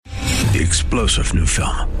the explosive new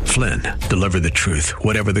film, Flynn, Deliver the Truth,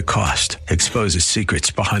 Whatever the Cost, exposes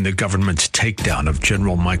secrets behind the government's takedown of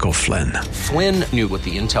General Michael Flynn. Flynn knew what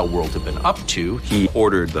the intel world had been up to. He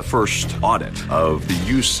ordered the first audit of the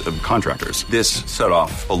use of contractors. This set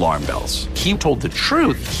off alarm bells. He told the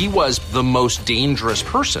truth. He was the most dangerous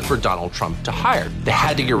person for Donald Trump to hire. They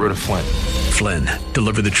had to get rid of Flynn. Flynn,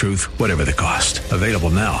 Deliver the Truth, Whatever the Cost. Available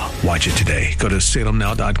now. Watch it today. Go to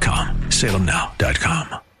salemnow.com.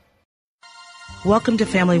 salemnow.com. Welcome to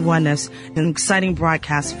Family Oneness, an exciting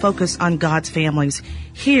broadcast focused on God's families.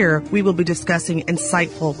 Here, we will be discussing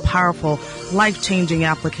insightful, powerful, life-changing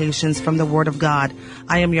applications from the Word of God.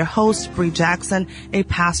 I am your host, Bree Jackson, a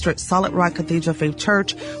pastor at Solid Rock Cathedral Faith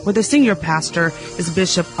Church, where the senior pastor is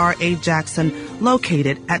Bishop R.A. Jackson,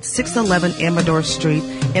 located at 611 Amador Street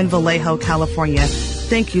in Vallejo, California.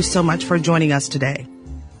 Thank you so much for joining us today.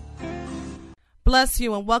 Bless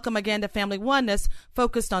you and welcome again to Family Oneness,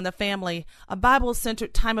 focused on the family, a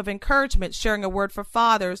Bible-centered time of encouragement, sharing a word for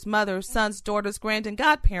fathers, mothers, sons, daughters, grand, and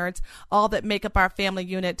godparents, all that make up our family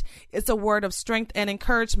unit. It's a word of strength and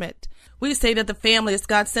encouragement. We say that the family is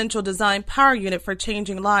God's central design power unit for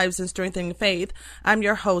changing lives and strengthening faith. I'm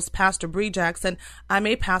your host, Pastor Bree Jackson. I'm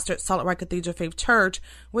a pastor at Solid Rock Cathedral Faith Church,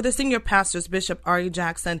 where the senior pastor is Bishop R.E.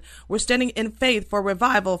 Jackson. We're standing in faith for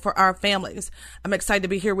revival for our families. I'm excited to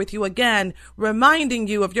be here with you again, reminding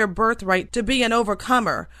you of your birthright to be an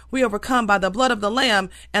overcomer. We overcome by the blood of the Lamb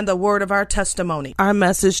and the word of our testimony. Our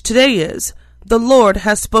message today is, the Lord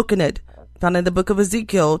has spoken it, found in the book of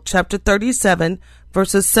Ezekiel, chapter 37,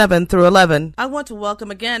 verses 7 through 11. I want to welcome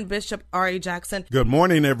again Bishop R.A. Jackson. Good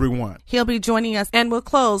morning, everyone. He'll be joining us, and we'll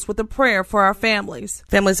close with a prayer for our families.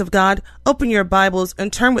 Families of God, open your Bibles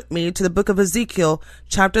and turn with me to the book of Ezekiel,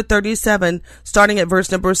 chapter 37, starting at verse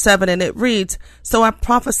number 7, and it reads, So I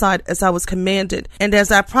prophesied as I was commanded, and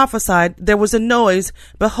as I prophesied, there was a noise,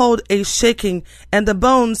 behold, a shaking, and the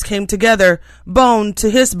bones came together, bone to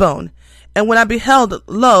his bone. And when I beheld,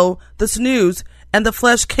 lo, the sinews, and the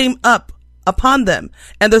flesh came up upon them,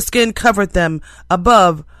 and the skin covered them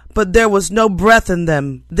above, but there was no breath in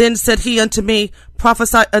them. Then said he unto me,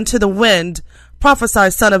 Prophesy unto the wind, prophesy,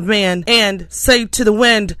 son of man, and say to the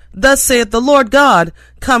wind, Thus saith the Lord God,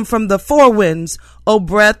 Come from the four winds, O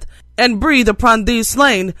breath, and breathe upon these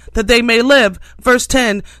slain, that they may live. Verse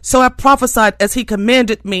 10, So I prophesied as he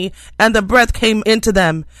commanded me, and the breath came into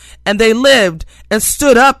them, and they lived, and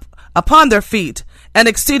stood up upon their feet, an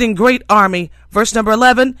exceeding great army. Verse number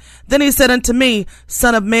 11, Then he said unto me,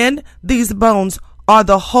 Son of man, these bones are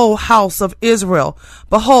the whole house of Israel.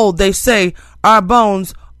 Behold, they say, Our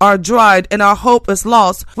bones are dried, and our hope is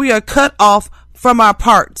lost. We are cut off from our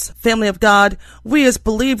parts. Family of God, we as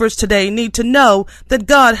believers today need to know that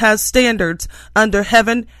God has standards under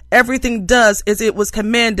heaven. Everything does as it was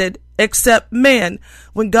commanded, except man.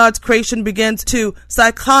 When God's creation begins to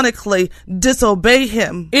cyclonically disobey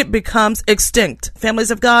him, it becomes extinct. Families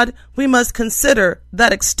of God, we must consider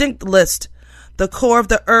that extinct list. The core of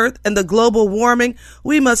the earth and the global warming,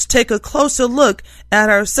 we must take a closer look at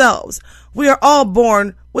ourselves. We are all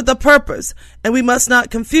born with a purpose, and we must not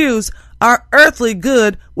confuse our earthly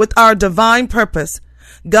good with our divine purpose.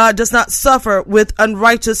 God does not suffer with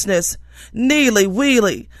unrighteousness,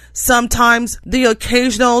 neely-weely. Sometimes the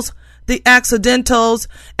occasionals, the accidentals,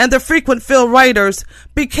 and the frequent fill writers.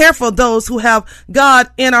 Be careful those who have God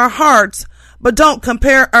in our hearts, but don't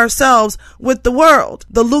compare ourselves with the world.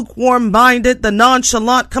 The lukewarm-minded, the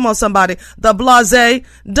nonchalant, come on somebody, the blasé,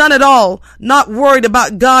 done it all, not worried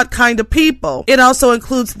about God kind of people. It also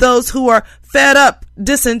includes those who are fed up,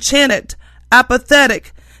 disenchanted,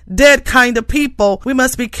 apathetic, dead kind of people. We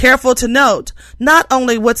must be careful to note not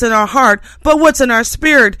only what's in our heart, but what's in our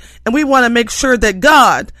spirit. And we want to make sure that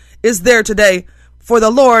God is there today, for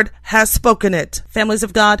the Lord has spoken it. Families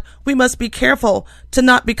of God, we must be careful to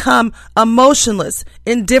not become emotionless,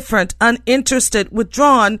 indifferent, uninterested,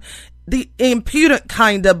 withdrawn, the impudent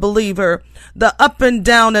kind of believer, the up and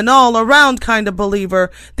down and all around kind of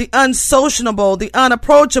believer, the unsociable, the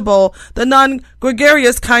unapproachable, the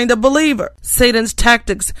non-gregarious kind of believer. Satan's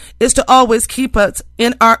tactics is to always keep us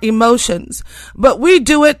in our emotions, but we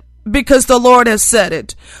do it because the Lord has said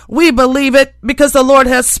it. We believe it because the Lord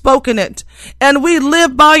has spoken it. And we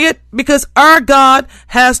live by it because our God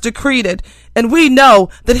has decreed it. And we know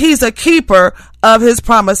that he's a keeper of his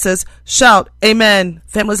promises. Shout amen.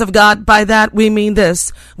 Families of God, by that we mean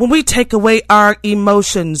this. When we take away our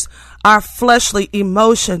emotions, our fleshly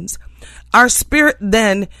emotions, our spirit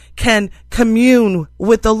then can commune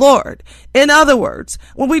with the Lord. In other words,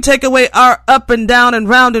 when we take away our up and down and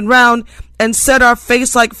round and set our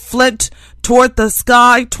face like flint toward the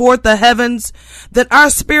sky, toward the heavens, then our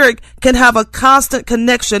spirit can have a constant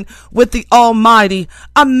connection with the Almighty.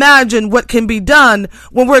 Imagine what can be done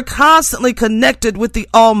when we're constantly connected with the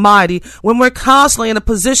Almighty, when we're constantly in a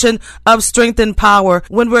position of strength and power,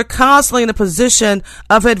 when we're constantly in a position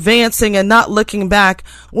of advancing and not looking back,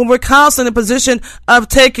 when we're constantly in a position of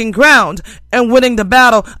taking ground and winning the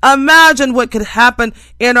battle. Imagine what could happen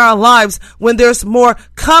in our lives when there's more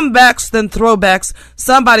comebacks than throwbacks.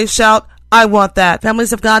 Somebody shout, I want that.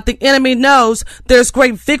 Families of God, the enemy knows there's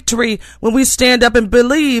great victory when we stand up and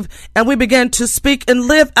believe and we begin to speak and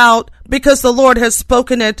live out because the Lord has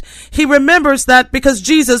spoken it. He remembers that because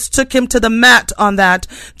Jesus took him to the mat on that.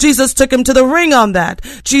 Jesus took him to the ring on that.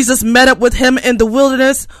 Jesus met up with him in the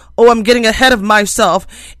wilderness. Oh, I'm getting ahead of myself.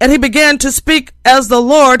 And he began to speak as the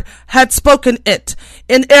Lord had spoken it.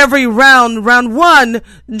 In every round, round 1,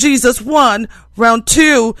 Jesus won. Round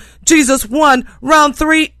 2, Jesus won. Round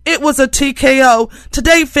 3, it was a TKO.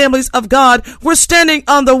 Today, families of God, we're standing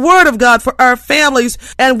on the word of God for our families.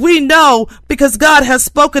 And we know because God has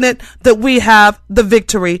spoken it that we have the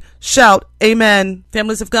victory. Shout amen.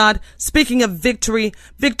 Families of God, speaking of victory,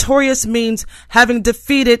 victorious means having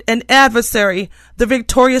defeated an adversary. The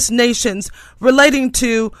victorious nations relating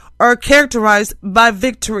to or characterized by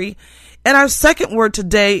victory. And our second word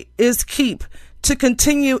today is keep, to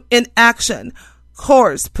continue in action,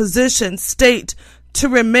 course, position, state, to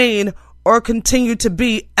remain or continue to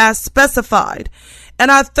be as specified.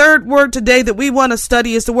 And our third word today that we want to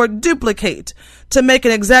study is the word duplicate, to make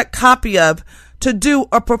an exact copy of, to do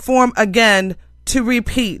or perform again, to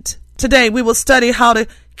repeat. Today we will study how to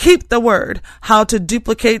keep the word, how to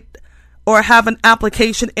duplicate or have an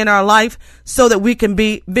application in our life so that we can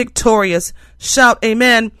be victorious. Shout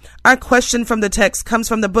amen. Our question from the text comes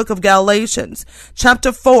from the book of Galatians,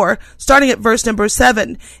 chapter 4, starting at verse number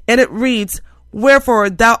 7, and it reads, Wherefore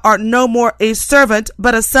thou art no more a servant,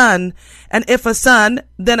 but a son, and if a son,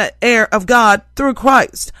 then an heir of God through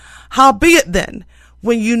Christ. Howbeit then,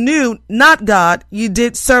 when you knew not God, ye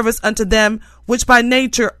did service unto them which by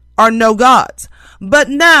nature are no gods. But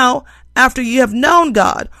now, after ye have known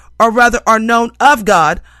God, or rather are known of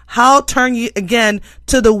God, how turn ye again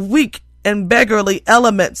to the weak and beggarly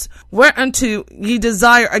elements, whereunto ye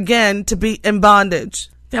desire again to be in bondage?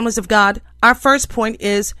 Families of God, our first point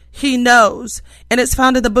is He knows, and it's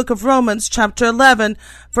found in the book of Romans chapter 11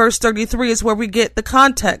 verse 33 is where we get the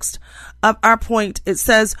context of our point. It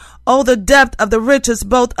says, Oh, the depth of the riches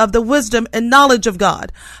both of the wisdom and knowledge of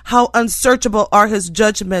God, how unsearchable are his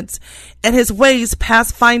judgments, and his ways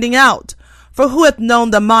past finding out. For who hath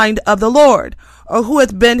known the mind of the Lord, or who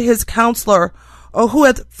hath been his counselor, or who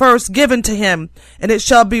hath first given to him, and it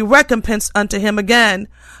shall be recompensed unto him again.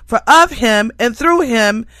 For of him, and through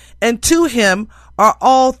him, and to him are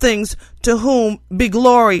all things, to whom be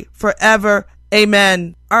glory forever.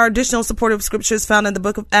 Amen. Our additional supportive scripture is found in the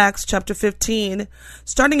book of Acts, chapter 15.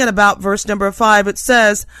 Starting at about verse number 5, it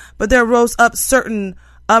says, But there rose up certain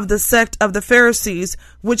of the sect of the Pharisees,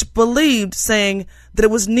 which believed, saying that it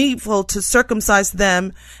was needful to circumcise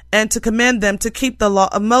them and to command them to keep the law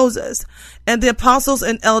of Moses. And the apostles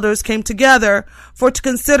and elders came together for to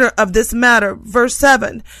consider of this matter. Verse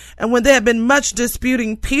 7, And when they had been much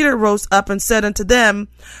disputing, Peter rose up and said unto them,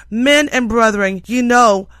 Men and brethren, ye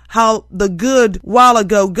know how the good while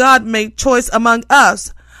ago God made choice among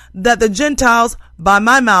us, that the Gentiles by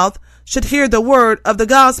my mouth should hear the word of the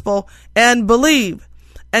gospel and believe.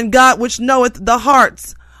 And God, which knoweth the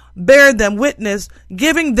hearts, bare them witness,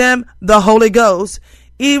 giving them the Holy Ghost,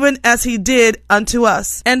 even as he did unto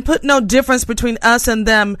us, and put no difference between us and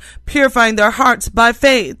them, purifying their hearts by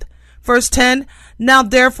faith. Verse 10, Now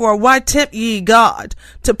therefore why tempt ye God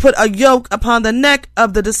to put a yoke upon the neck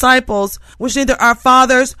of the disciples, which neither our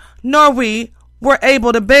fathers nor we were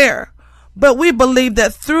able to bear? But we believe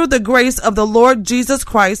that through the grace of the Lord Jesus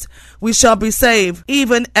Christ, we shall be saved,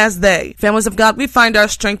 even as they. Families of God, we find our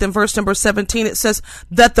strength in verse number 17. It says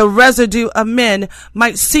that the residue of men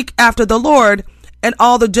might seek after the Lord, and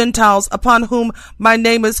all the Gentiles upon whom my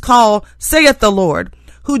name is called, saith the Lord,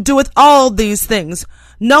 who doeth all these things.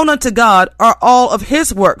 Known unto God are all of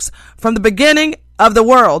his works from the beginning of the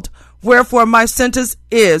world. Wherefore my sentence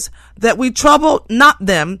is that we trouble not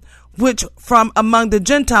them which from among the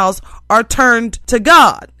Gentiles are turned to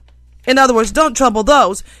God. In other words, don't trouble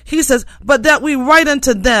those. He says, but that we write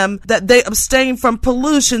unto them that they abstain from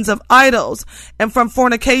pollutions of idols, and from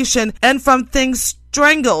fornication, and from things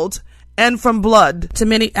strangled, and from blood. To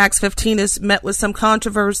many, Acts 15 is met with some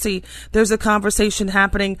controversy. There's a conversation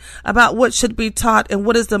happening about what should be taught and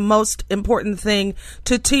what is the most important thing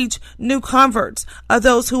to teach new converts,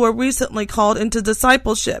 those who are recently called into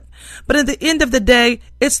discipleship. But at the end of the day,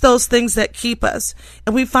 it's those things that keep us.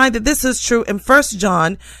 And we find that this is true in 1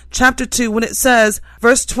 John chapter 2 when it says,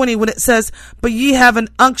 verse 20, when it says, but ye have an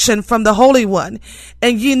unction from the Holy One,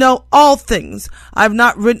 and ye know all things. I have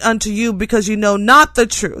not written unto you because you know not the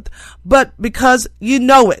truth, but because you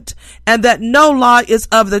know it, and that no lie is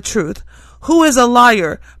of the truth. Who is a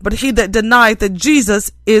liar but he that denieth that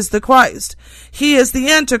Jesus is the Christ? He is the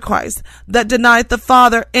Antichrist that denieth the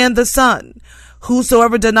Father and the Son.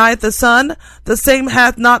 Whosoever denieth the Son, the same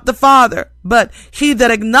hath not the Father, but he that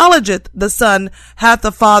acknowledgeth the Son hath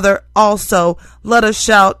the Father also. Let us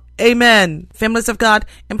shout amen. Families of God,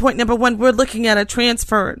 in point number 1, we're looking at a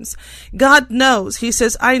transference. God knows. He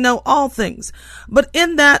says, I know all things. But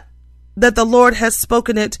in that the Lord has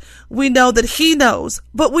spoken it, we know that he knows,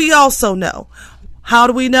 but we also know. How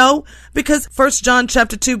do we know? Because 1 John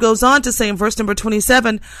chapter 2 goes on to say in verse number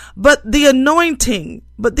 27, but the anointing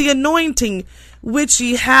which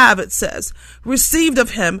ye have, it says, received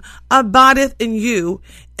of him, abideth in you,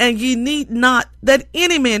 and ye need not that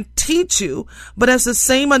any man teach you, but as the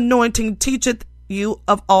same anointing teacheth you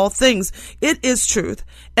of all things. It is truth,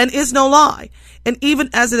 and is no lie. And even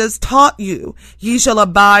as it has taught you, ye shall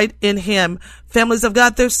abide in him. Families of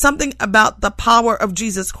God, there's something about the power of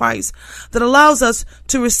Jesus Christ that allows us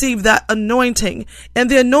to receive that anointing, and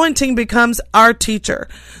the anointing becomes our teacher.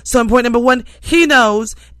 So in point number 1, he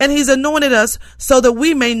knows, and he's anointed us so that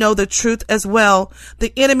we may know the truth as well.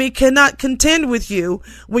 The enemy cannot contend with you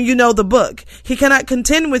when you know the book. He cannot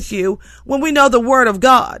contend with you when we know the word of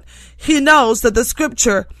God. He knows that the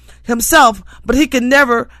scripture himself, but he can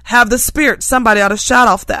never have the Spirit. Somebody ought to shout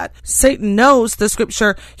off that. Satan knows the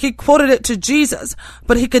scripture. He quoted it to Jesus,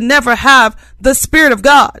 but he can never have the Spirit of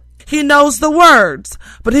God. He knows the words,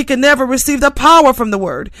 but he can never receive the power from the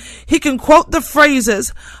word. He can quote the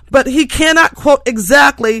phrases, but he cannot quote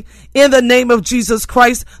exactly in the name of Jesus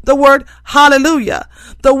Christ the word hallelujah.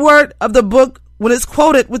 The word of the book, when it's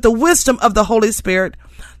quoted with the wisdom of the Holy Spirit,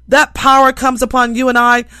 that power comes upon you and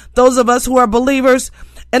I, those of us who are believers,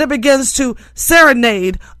 and it begins to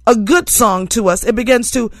serenade a good song to us. It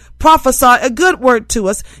begins to prophesy a good word to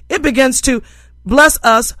us. It begins to bless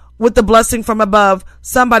us with the blessing from above.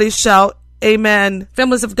 Somebody shout amen.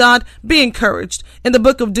 Families of God, be encouraged. In the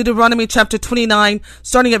book of Deuteronomy chapter 29,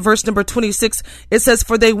 starting at verse number 26, it says,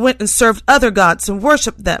 for they went and served other gods and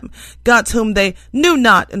worshipped them, gods whom they knew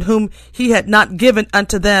not and whom he had not given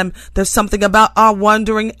unto them. There's something about our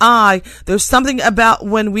wandering eye. There's something about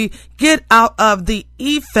when we get out of the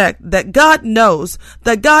effect that God knows,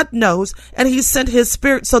 and he sent his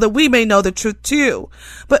Spirit so that we may know the truth too.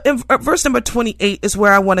 But in verse number 28 is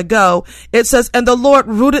where I want to go. It says, and the Lord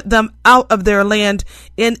rooted them out of their land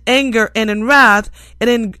in anger and in wrath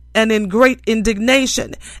and in great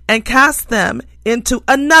indignation, and cast them into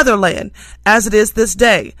another land, as it is this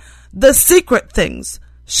day. The secret things,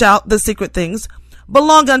 shout the secret things,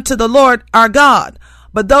 belong unto the Lord our God.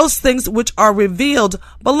 But those things which are revealed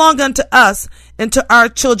belong unto us and to our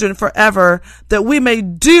children forever, that we may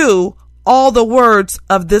do all the words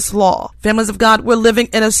of this law. Families of God, we're living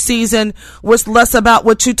in a season where it's less about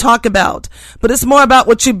what you talk about, but it's more about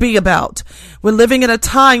what you be about. We're living in a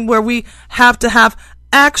time where we have to have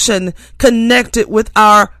action connected with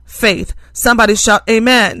our faith. Somebody shout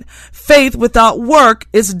amen. Faith without work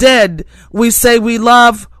is dead. We say we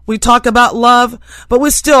love, we talk about love, but we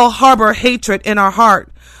still harbor hatred in our heart.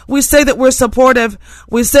 We say that we're supportive.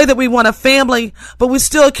 We say that we want a family, but we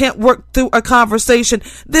still can't work through a conversation.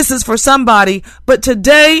 This is for somebody, but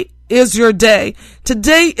today is your day.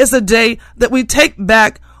 Today is a day that we take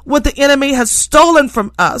back what the enemy has stolen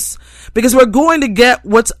from us, because we're going to get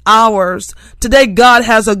what's ours. Today, God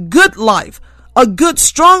has a good life, a good,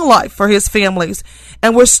 strong life for his families,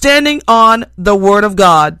 and we're standing on the word of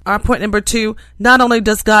God. Our point number 2, not only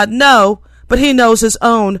does God know, but he knows his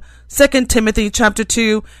own. 2 Timothy chapter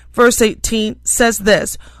 2, verse 18 says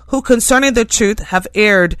this, who concerning the truth have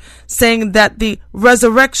erred, saying that the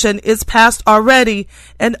resurrection is past already,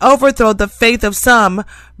 and overthrow the faith of some.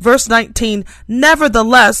 Verse 19,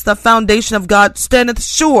 nevertheless, the foundation of God standeth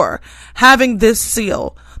sure, having this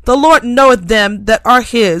seal. The Lord knoweth them that are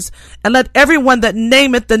his, and let every one that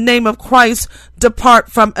nameth the name of Christ depart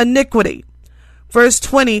from iniquity. Verse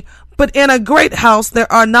 20, but in a great house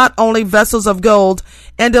there are not only vessels of gold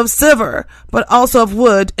and of silver, but also of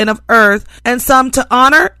wood and of earth, and some to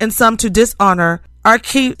honor and some to dishonor. Our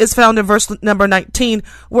key is found in verse number 19,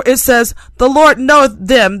 where it says, the Lord knoweth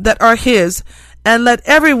them that are his, and let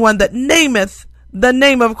everyone that nameth the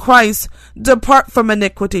name of Christ depart from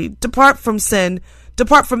iniquity, depart from sin,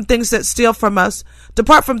 depart from things that steal from us,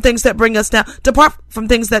 depart from things that bring us down, depart from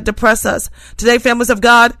things that depress us. Today, families of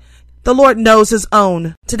God, The Lord knows his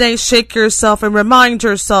own. Today, shake yourself and remind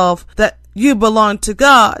yourself that you belong to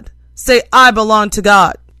God. Say, I belong to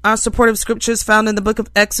God. Our supportive scripture is found in the book of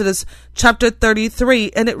Exodus, chapter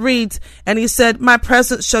 33, and it reads, And he said, My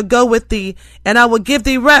presence shall go with thee, and I will give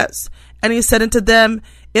thee rest. And he said unto them,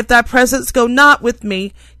 If thy presence go not with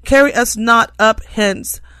me, carry us not up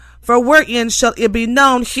hence. For wherein shall it be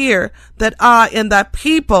known here that I and thy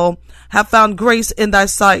people have found grace in thy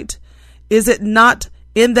sight? Is it not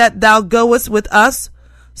in that thou goest with us?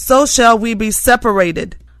 So shall we be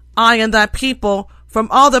separated, I and thy people, from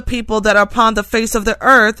all the people that are upon the face of the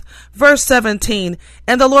earth. Verse 17,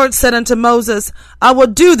 And the Lord said unto Moses, I will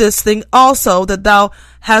do this thing also that thou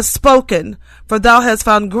hast spoken, for thou hast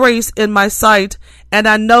found grace in my sight, and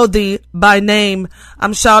I know thee by name.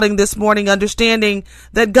 I'm shouting this morning, understanding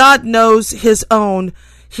that God knows his own.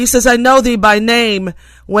 He says, I know thee by name.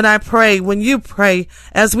 When I pray, when you pray,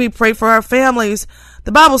 as we pray for our families,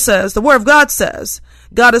 the Bible says, the Word of God says,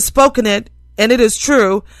 God has spoken it, and it is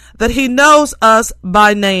true that he knows us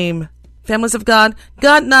by name. Families of God,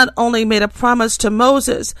 God not only made a promise to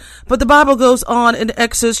Moses, but the Bible goes on in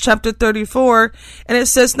Exodus chapter 34, and it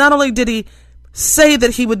says not only did he say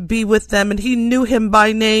that he would be with them and he knew him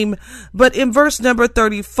by name, but in verse number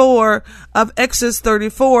 34 of Exodus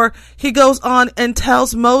 34, he goes on and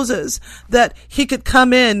tells Moses that he could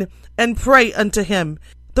come in and pray unto him.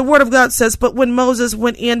 The Word of God says, But when Moses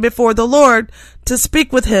went in before the Lord to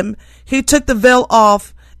speak with him, he took the veil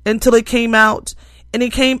off until he came out. And he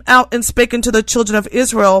came out and spake unto the children of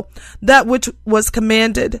Israel that which was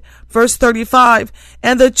commanded. Verse 35,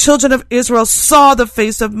 And the children of Israel saw the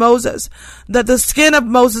face of Moses, that the skin of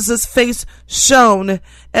Moses' face shone,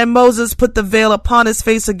 and Moses put the veil upon his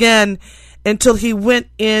face again until he went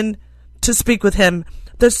in to speak with him.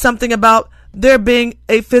 There's something about there being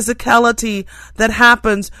a physicality that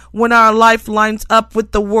happens when our life lines up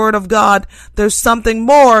with the Word of God. There's something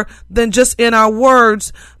more than just in our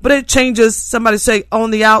words, but it changes, somebody say,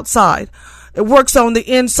 on the outside. It works on the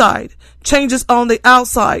inside, changes on the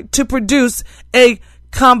outside to produce a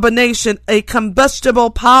combination, a combustible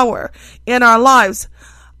power in our lives.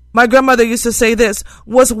 My grandmother used to say this,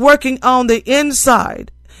 what's working on the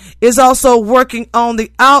inside is also working on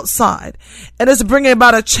the outside, and it's bringing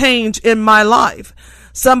about a change in my life.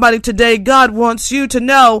 Somebody today, God wants you to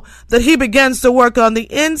know that he begins to work on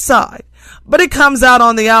the inside, but it comes out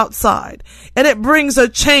on the outside, and it brings a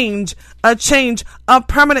change, a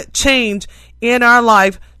permanent change in our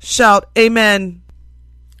life. Shout amen.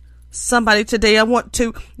 Somebody today, I want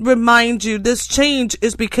to remind you this change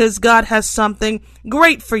is because God has something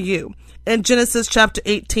great for you. In Genesis chapter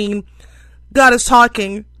 18, God is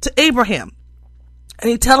talking to Abraham, and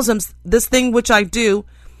he tells him, this thing which I do,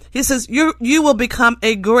 he says, you will become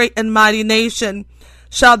a great and mighty nation.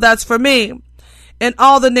 Shout, that's for me. And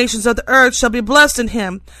all the nations of the earth shall be blessed in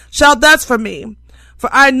him. Shout, that's for me. For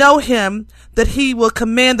I know him, that he will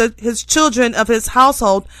command his children of his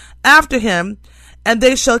household after him, and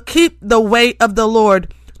they shall keep the way of the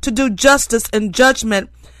Lord to do justice and judgment,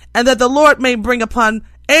 and that the Lord may bring upon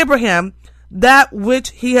Abraham that which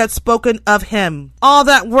he had spoken of him. All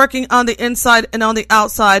that working on the inside and on the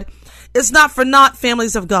outside is not for naught,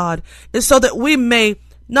 families of God. It's so that we may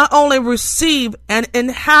not only receive and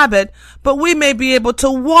inhabit, but we may be able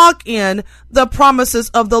to walk in the promises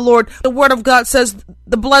of the Lord. The Word of God says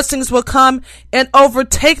the blessings will come and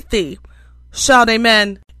overtake thee. Shout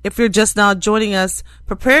amen. If you're just now joining us,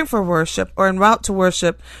 preparing for worship or en route to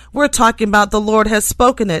worship, we're talking about the Lord has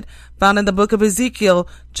spoken it, found in the book of Ezekiel,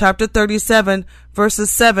 chapter 37,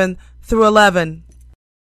 verses 7 through 11.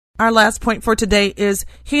 Our last point for today is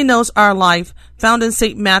He knows our life, found in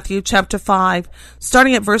St. Matthew, chapter 5,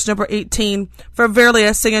 starting at verse number 18. For verily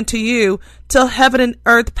I say unto you, till heaven and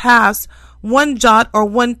earth pass, one jot or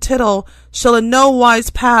one tittle shall in no wise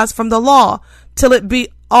pass from the law, till it be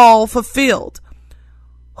all fulfilled.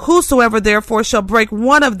 Whosoever therefore shall break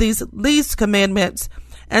one of these least commandments,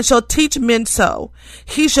 and shall teach men so,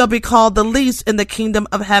 he shall be called the least in the kingdom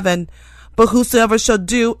of heaven. But whosoever shall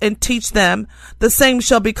do and teach them, the same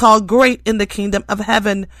shall be called great in the kingdom of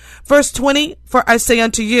heaven. Verse 20, For I say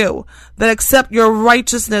unto you, that except your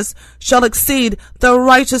righteousness shall exceed the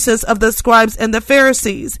righteousness of the scribes and the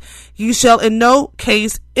Pharisees, ye shall in no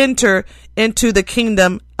case enter into the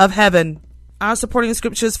kingdom of heaven. Our supporting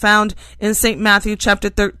scripture is found in St. Matthew chapter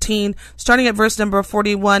 13, starting at verse number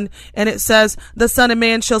 41, and it says, "The Son of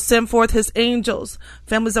Man shall send forth his angels."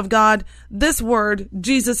 Families of God, this word,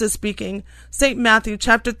 Jesus is speaking. St. Matthew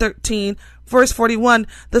chapter 13, verse 41,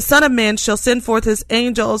 "The Son of Man shall send forth his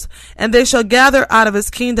angels, and they shall gather out of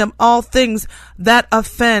his kingdom all things that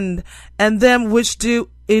offend, and them which do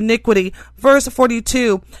iniquity." Verse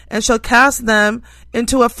 42, "And shall cast them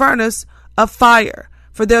into a furnace of fire.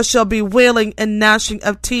 For there shall be wailing and gnashing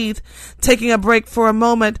of teeth." Taking a break for a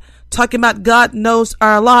moment, talking about God knows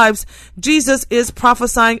our lives, Jesus is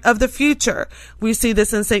prophesying of the future. We see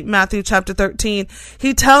this in St. Matthew chapter 13.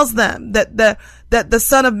 He tells them that the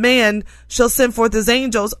Son of Man shall send forth his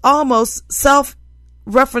angels, almost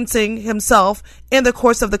self-referencing himself in the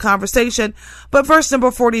course of the conversation. But verse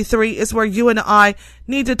number 43 is where you and I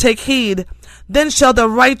need to take heed. "Then shall the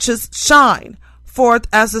righteous shine forth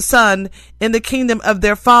as the sun in the kingdom of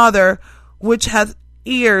their Father, which hath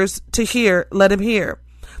ears to hear, let him hear."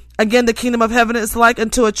 Again, the kingdom of heaven is like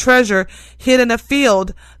unto a treasure hid in a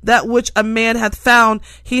field, that which a man hath found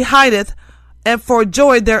he hideth, and for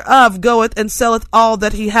joy thereof goeth and selleth all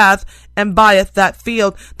that he hath, and buyeth that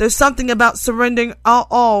field. There's something about surrendering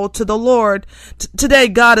all to the Lord. Today,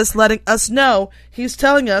 God is letting us know. He's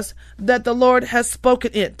telling us that the Lord has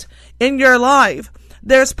spoken it in your life.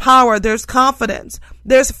 There's power, there's confidence,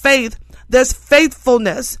 there's faith, there's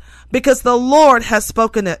faithfulness, because the Lord has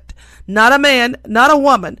spoken it. Not a man, not a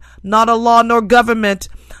woman, not a law nor government,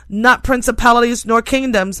 not principalities nor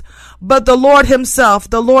kingdoms, but the Lord himself,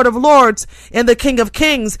 the Lord of lords and the King of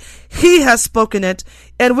kings. He has spoken it,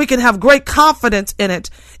 and we can have great confidence in it.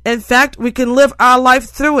 In fact, we can live our life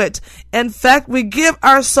through it. In fact, we give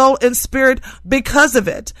our soul and spirit because of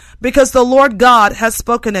it, because the Lord God has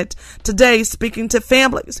spoken it. Today, speaking to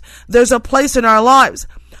families, there's a place in our lives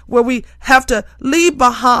where we have to leave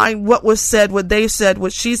behind what was said, what they said,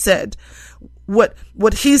 what she said, what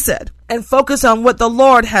he said, and focus on what the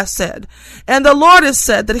Lord has said. And the Lord has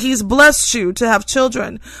said that he's blessed you to have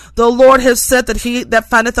children. The Lord has said that he that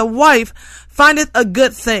findeth a wife findeth a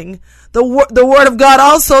good thing. The word of God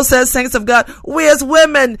also says, saints of God, we as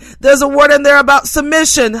women, there's a word in there about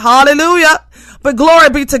submission. Hallelujah. But glory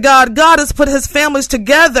be to God. God has put his families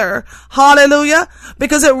together. Hallelujah.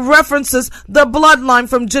 Because it references the bloodline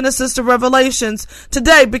from Genesis to Revelations.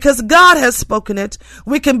 Today, because God has spoken it,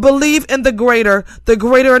 we can believe in the greater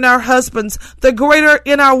in our husbands, the greater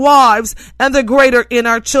in our wives, and the greater in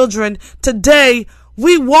our children. Today,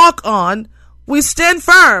 we walk on, we stand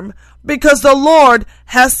firm, because the Lord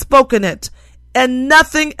has spoken it. And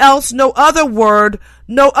nothing else, no other word,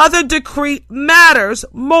 no other decree matters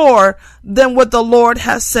more than what the Lord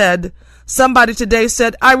has said. Somebody today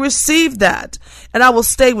said, I received that, and I will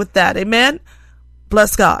stay with that. Amen.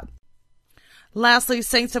 Bless God. Lastly,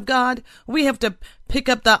 saints of God, we have to pick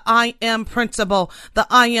up the I am principle. The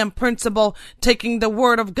I am principle, taking the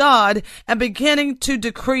word of God and beginning to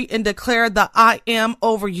decree and declare the I am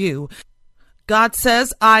over you. God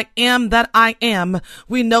says, I am that I am.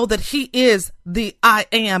 We know that he is the I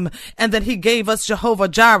am, and that he gave us Jehovah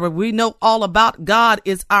Jireh. We know all about God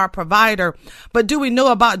is our provider. But do we know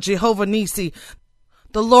about Jehovah Nissi?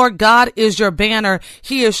 The Lord God is your banner.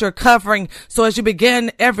 He is your covering. So as you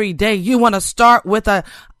begin every day, you want to start with a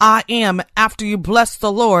I am after you bless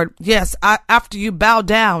the Lord. Yes, after you bow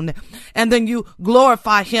down, and then you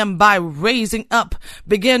glorify him by raising up.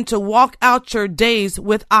 Begin to walk out your days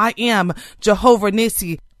with I am Jehovah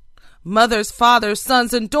Nissi. Mothers, fathers,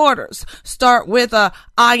 sons, and daughters, start with I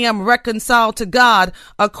am reconciled to God.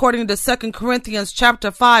 According to 2 Corinthians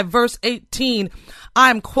chapter 5, verse 18, I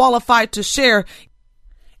am qualified to share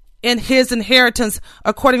in his inheritance.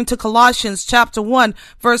 According to Colossians chapter 1,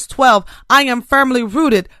 verse 12, I am firmly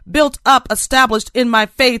rooted, built up, established in my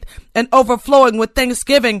faith, and overflowing with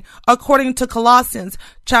thanksgiving. According to Colossians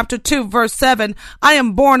chapter 2, verse 7, I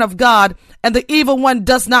am born of God, and the evil one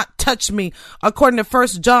does not touch me. According to 1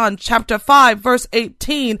 John chapter 5, verse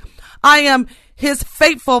 18, I am his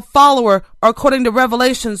faithful follower. According to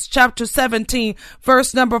Revelations chapter 17,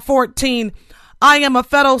 verse number 14, I am a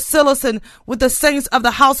fellow citizen with the saints of the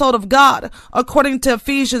household of God. According to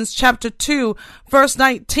Ephesians chapter 2, verse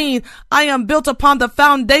 19, I am built upon the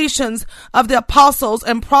foundations of the apostles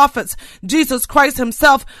and prophets, Jesus Christ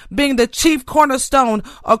himself being the chief cornerstone.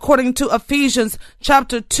 According to Ephesians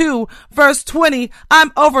chapter 2, verse 20,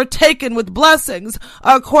 I'm overtaken with blessings.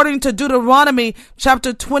 According to Deuteronomy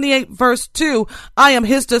chapter 28, verse 2, I am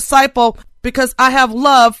his disciple, because I have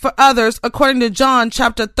love for others, according to John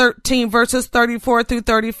chapter 13, verses 34 through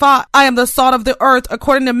 35. I am the salt of the earth,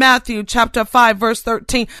 according to Matthew chapter 5, verse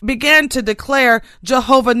 13. Began to declare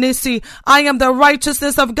Jehovah Nissi, I am the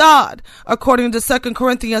righteousness of God, according to 2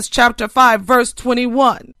 Corinthians chapter 5, verse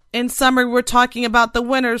 21. In summary, we're talking about the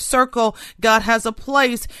winner's circle. God has a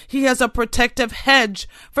place. He has a protective hedge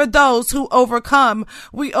for those who overcome.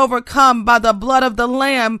 We overcome by the blood of the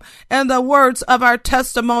Lamb and the words of our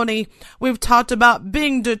testimony. We've talked about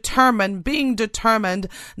being determined,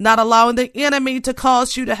 not allowing the enemy to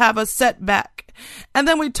cause you to have a setback. And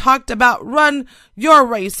then we talked about run your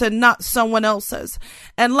race and not someone else's.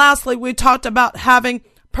 And lastly, we talked about having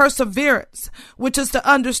perseverance, which is to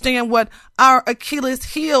understand what our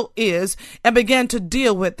Achilles heel is and begin to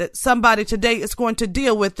deal with it. Somebody today is going to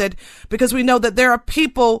deal with it because we know that there are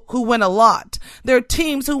people who win a lot. There are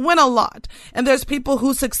teams who win a lot, and there's people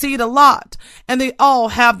who succeed a lot, and they all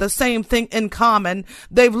have the same thing in common.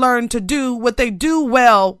 They've learned to do what they do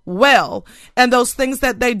well, and those things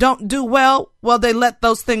that they don't do well, they let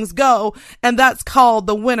those things go, and that's called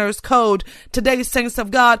the winner's code. Today, saints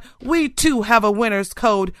of God, we too have a winner's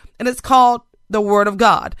code, and it's called the Word of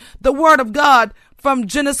God. The Word of God, from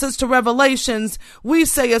Genesis to Revelations, we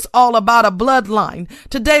say it's all about a bloodline.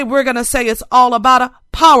 Today, we're going to say it's all about a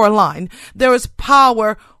power line. There is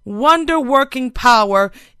power, wonder-working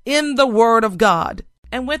power in the Word of God.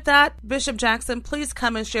 And with that, Bishop Jackson, please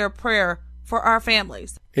come and share a prayer for our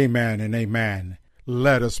families. Amen and amen.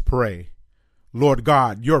 Let us pray. Lord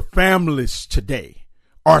God, your families today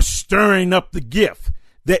are stirring up the gift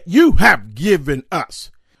that you have given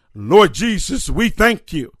us. Lord Jesus, we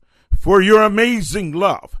thank you for your amazing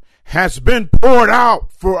love has been poured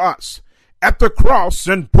out for us at the cross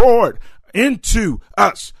and poured into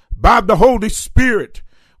us by the Holy Spirit.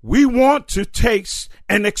 We want to taste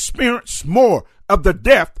and experience more of the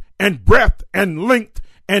depth and breadth and length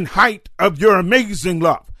and height of your amazing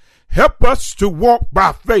love. Help us to walk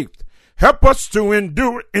by faith. Help us to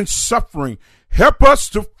endure in suffering. Help us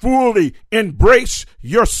to fully embrace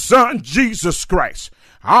your Son, Jesus Christ,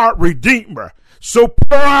 our Redeemer. So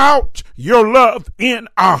pour out your love in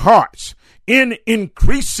our hearts in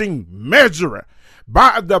increasing measure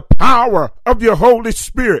by the power of your Holy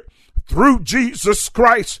Spirit through Jesus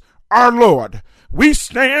Christ, our Lord. We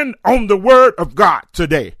stand on the word of God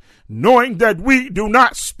today, knowing that we do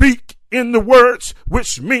not speak in the words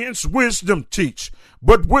which men's wisdom teach,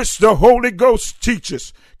 but which the Holy Ghost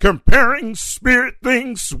teaches, comparing spirit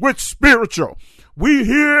things with spiritual. We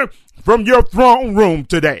hear from your throne room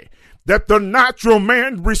today that the natural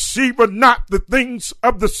man receiveth not the things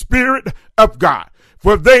of the Spirit of God,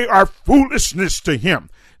 for they are foolishness to him,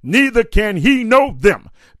 neither can he know them,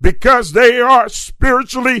 because they are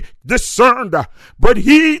spiritually discerned. But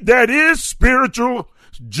he that is spiritual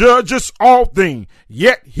judges all things,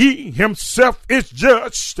 yet he himself is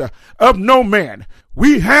judged of no man.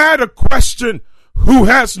 We had a question, who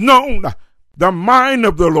has known the mind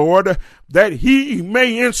of the Lord, that he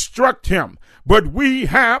may instruct him? But we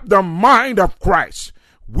have the mind of Christ.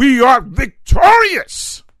 We are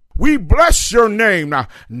victorious. We bless your name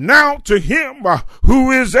now to him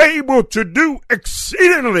who is able to do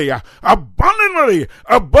exceedingly abundantly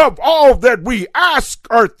above all that we ask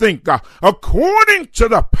or think, according to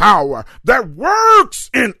the power that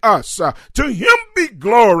works in us. To him be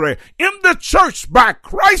glory in the church by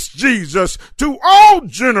Christ Jesus to all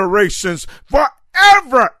generations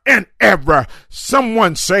forever and ever.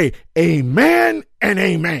 Someone say amen and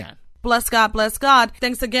amen. Bless God, bless God.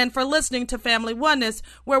 Thanks again for listening to Family Oneness,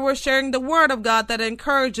 where we're sharing the word of God that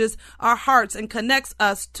encourages our hearts and connects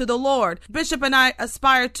us to the Lord. Bishop and I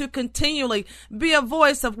aspire to continually be a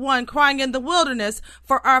voice of one crying in the wilderness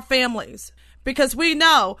for our families. Because we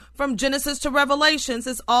know from Genesis to Revelations,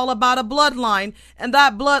 it's all about a bloodline, and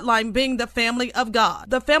that bloodline being the family of God.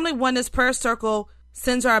 The Family Oneness Prayer Circle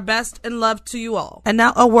sends our best and love to you all. And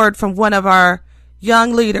now a word from one of our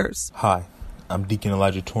young leaders. Hi, I'm Deacon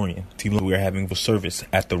Elijah Torian. We are having a service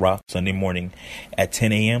at The Rock Sunday morning at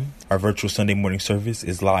 10 a.m. Our virtual Sunday morning service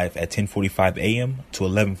is live at 10:45 a.m. to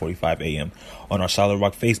 11:45 a.m. on our Solid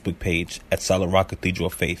Rock Facebook page at Solid Rock Cathedral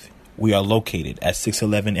of Faith. We are located at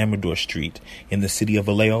 611 Amador Street in the city of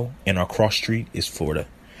Vallejo, and our cross street is Florida.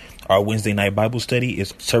 Our Wednesday night Bible study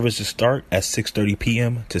services start at 6:30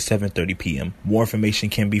 p.m. to 7:30 p.m. More information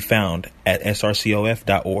can be found at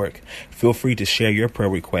srcof.org. Feel free to share your prayer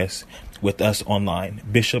requests with us online.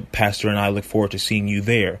 Bishop, Pastor, and I look forward to seeing you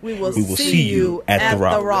there. We will see you at The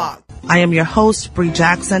Rock. I am your host, Bree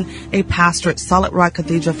Jackson, a pastor at Solid Rock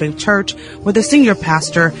Cathedral Faith Church, where the senior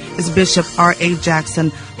pastor is Bishop R.A.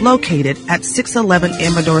 Jackson, located at 611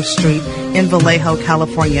 Amador Street in Vallejo,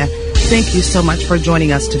 California. Thank you so much for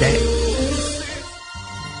joining us today.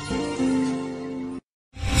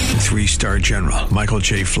 3-star General Michael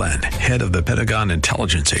J. Flynn, head of the Pentagon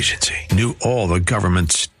Intelligence Agency, knew all the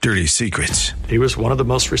government's dirty secrets. He was one of the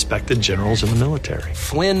most respected generals in the military.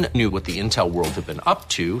 Flynn knew what the intel world had been up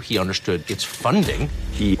to. He understood its funding.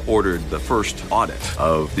 He ordered the first audit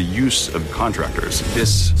of the use of contractors.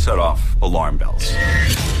 This set off alarm bells.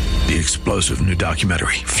 The explosive new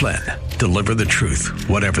documentary, Flynn, Deliver the Truth,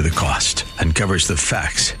 Whatever the Cost, uncovers the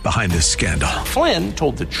facts behind this scandal. Flynn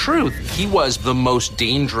told the truth. He was the most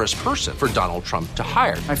dangerous person for Donald Trump to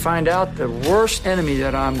hire. I find out the worst enemy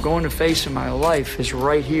that I'm going to face in my life is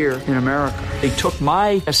right here in America. They took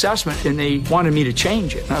my assessment and they wanted me to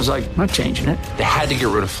change it. And I was like, I'm not changing it. They had to get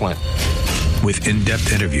rid of Flynn. With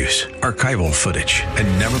in-depth interviews, archival footage,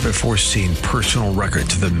 and never-before-seen personal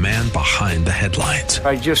records of the man behind the headlines.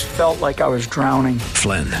 I just felt like I was drowning.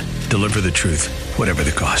 Flynn, Deliver the Truth, Whatever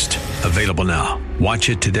the Cost. Available now. Watch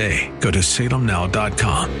it today. Go to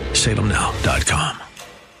salemnow.com. salemnow.com.